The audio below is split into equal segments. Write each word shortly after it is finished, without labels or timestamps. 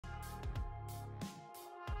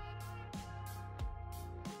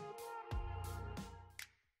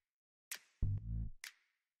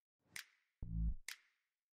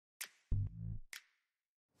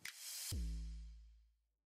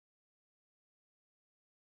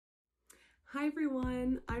Hi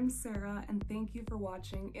everyone, I'm Sarah and thank you for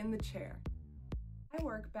watching In the Chair. I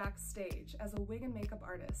work backstage as a wig and makeup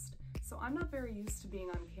artist, so I'm not very used to being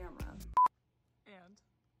on camera. And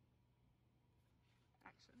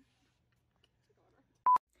action.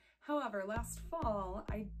 However, last fall,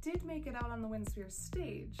 I did make it out on the WinSphere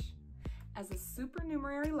stage as a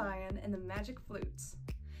supernumerary lion in the Magic Flute,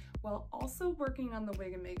 while also working on the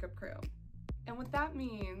wig and makeup crew. And what that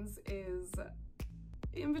means is,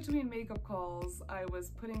 in between makeup calls, I was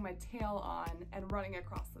putting my tail on and running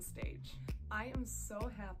across the stage. I am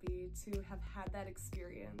so happy to have had that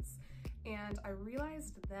experience, and I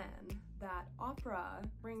realized then that opera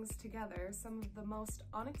brings together some of the most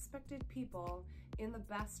unexpected people in the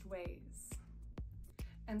best ways.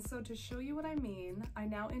 And so to show you what I mean, I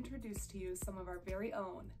now introduce to you some of our very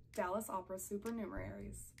own Dallas Opera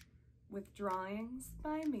supernumeraries, with drawings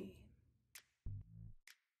by me.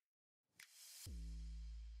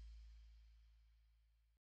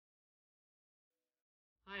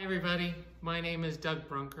 Hi everybody, my name is Doug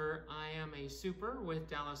Brunker. I am a super with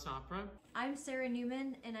Dallas Opera. I'm Sarah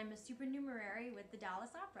Newman and I'm a supernumerary with the Dallas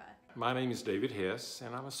Opera. My name is David Hess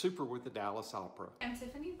and I'm a super with the Dallas Opera. I'm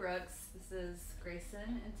Tiffany Brooks, this is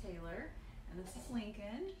Grayson and Taylor, and this is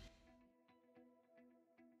Lincoln.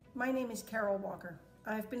 My name is Carol Walker.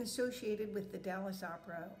 I've been associated with the Dallas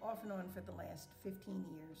Opera off and on for the last 15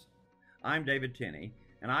 years. I'm David Tenney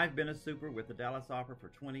and I've been a super with the Dallas Opera for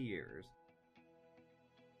 20 years.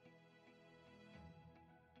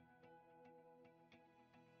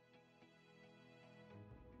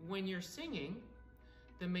 When you're singing,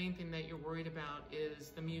 the main thing that you're worried about is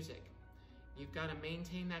the music. You've got to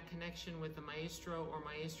maintain that connection with the maestro or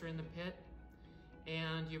maestra in the pit,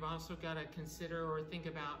 and you've also got to consider or think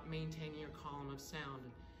about maintaining your column of sound.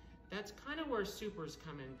 That's kind of where supers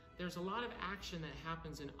come in. There's a lot of action that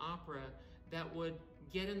happens in opera that would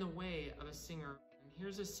get in the way of a singer. And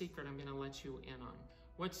here's a secret I'm going to let you in on.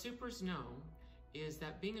 What supers know is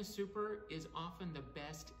that being a super is often the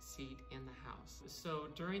best seat in the house. So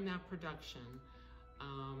during that production,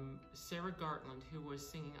 Sarah Gartland, who was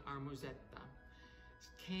singing our Musetta,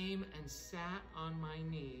 came and sat on my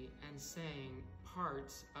knee and sang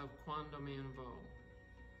parts of Quando Me ne vo.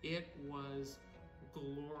 It was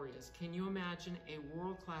glorious. Can you imagine a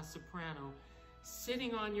world-class soprano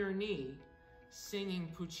sitting on your knee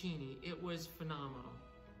singing Puccini? It was phenomenal.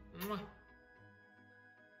 Mwah.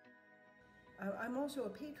 I'm also a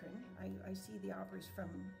patron. I see the operas from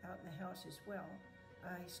out in the house as well.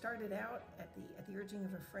 I started out at the urging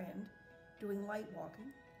of a friend doing light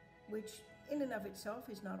walking, which in and of itself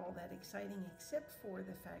is not all that exciting except for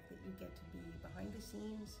the fact that you get to be behind the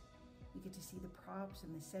scenes, you get to see the props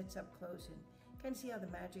and the sets up close and kind of see how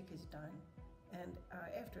the magic is done. And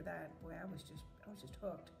after that, boy, I was just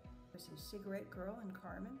hooked. I was a cigarette girl in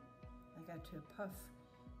Carmen. I got to puff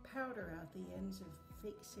powder out the ends of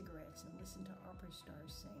fake cigarettes and listen to opera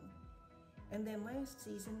stars sing. And then last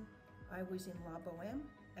season, I was in La Boheme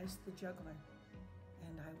as the juggler.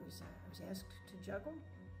 And I was asked to juggle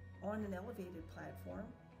on an elevated platform,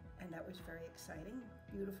 and that was very exciting.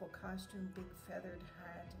 Beautiful costume, big feathered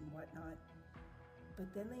hat and whatnot.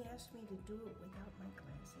 But then they asked me to do it without my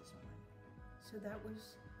glasses on. So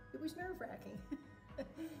it was nerve-wracking,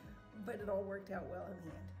 but it all worked out well in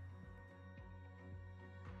the end.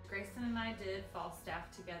 Grayson and I did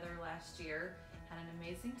Falstaff together last year, had an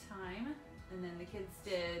amazing time, and then the kids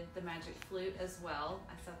did the Magic Flute as well.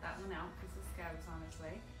 I set that one out because this guy was on his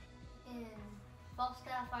way. In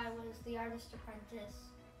Falstaff, I was the artist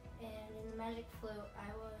apprentice, and in the Magic Flute,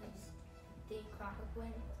 I was the Crocker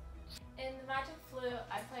Queen. In the Magic Flute,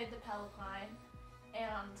 I played the Pelicline,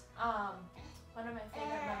 and one of my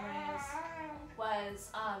favorite memories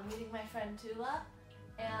was meeting my friend Tula.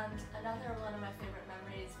 And another one of my favorite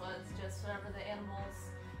memories was just whenever the animals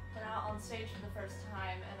went out on stage for the first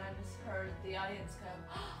time and I just heard the audience go,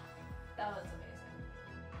 oh, that was amazing.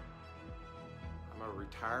 I'm a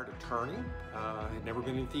retired attorney. Had never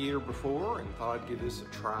been in theater before and thought I'd give this a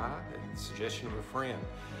try at the suggestion of a friend.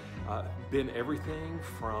 Been everything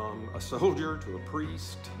from a soldier to a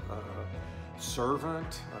priest,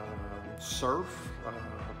 servant, serf,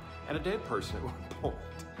 and a dead person at one point.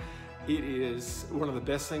 It is one of the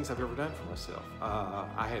best things I've ever done for myself.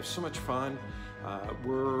 I have so much fun.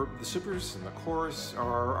 The supers and the chorus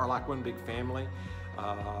are like one big family.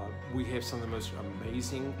 We have some of the most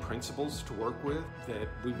amazing principals to work with that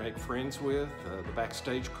we make friends with. The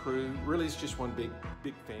backstage crew really is just one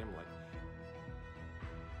big family.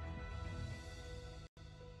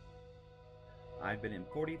 I've been in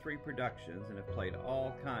 43 productions and have played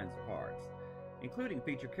all kinds of parts, including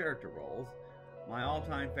feature character roles, My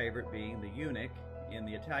all-time favorite being The Eunuch in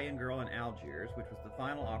The Italian Girl in Algiers, which was the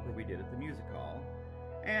final opera we did at the music hall,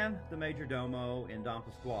 and the Major Domo in Don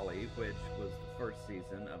Pasquale, which was the first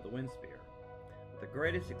season of The Windsphere. But the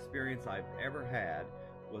greatest experience I've ever had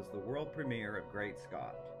was the world premiere of Great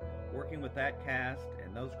Scott. Working with that cast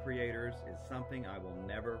and those creators is something I will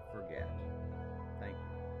never forget. Thank you.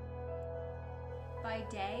 By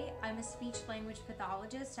day, I'm a speech-language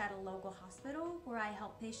pathologist at a local hospital where I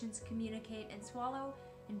help patients communicate and swallow.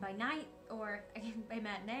 And by night, or by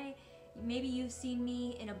matinee, maybe you've seen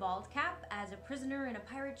me in a bald cap as a prisoner in a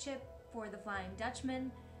pirate ship for the Flying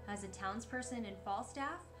Dutchman, as a townsperson in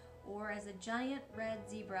Falstaff, or as a giant red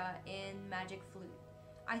zebra in Magic Flute.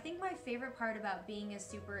 I think my favorite part about being a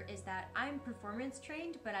super is that I'm performance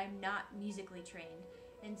trained, but I'm not musically trained.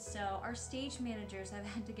 And so our stage managers have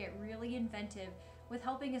had to get really inventive with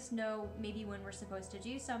helping us know maybe when we're supposed to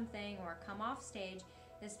do something or come off stage,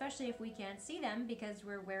 especially if we can't see them because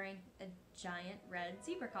we're wearing a giant red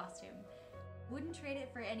zebra costume. Wouldn't trade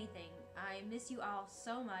it for anything. I miss you all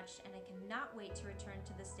so much, and I cannot wait to return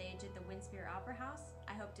to the stage at the Windsphere Opera House.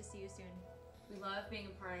 I hope to see you soon. We love being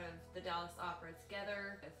a part of the Dallas Opera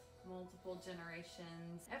together with multiple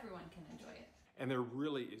generations. Everyone can enjoy it. And there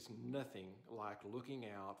really is nothing like looking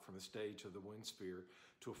out from the stage of the Windsphere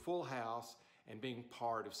to a full house and being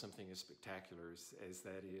part of something as spectacular as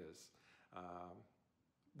that is.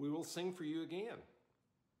 We will sing for you again.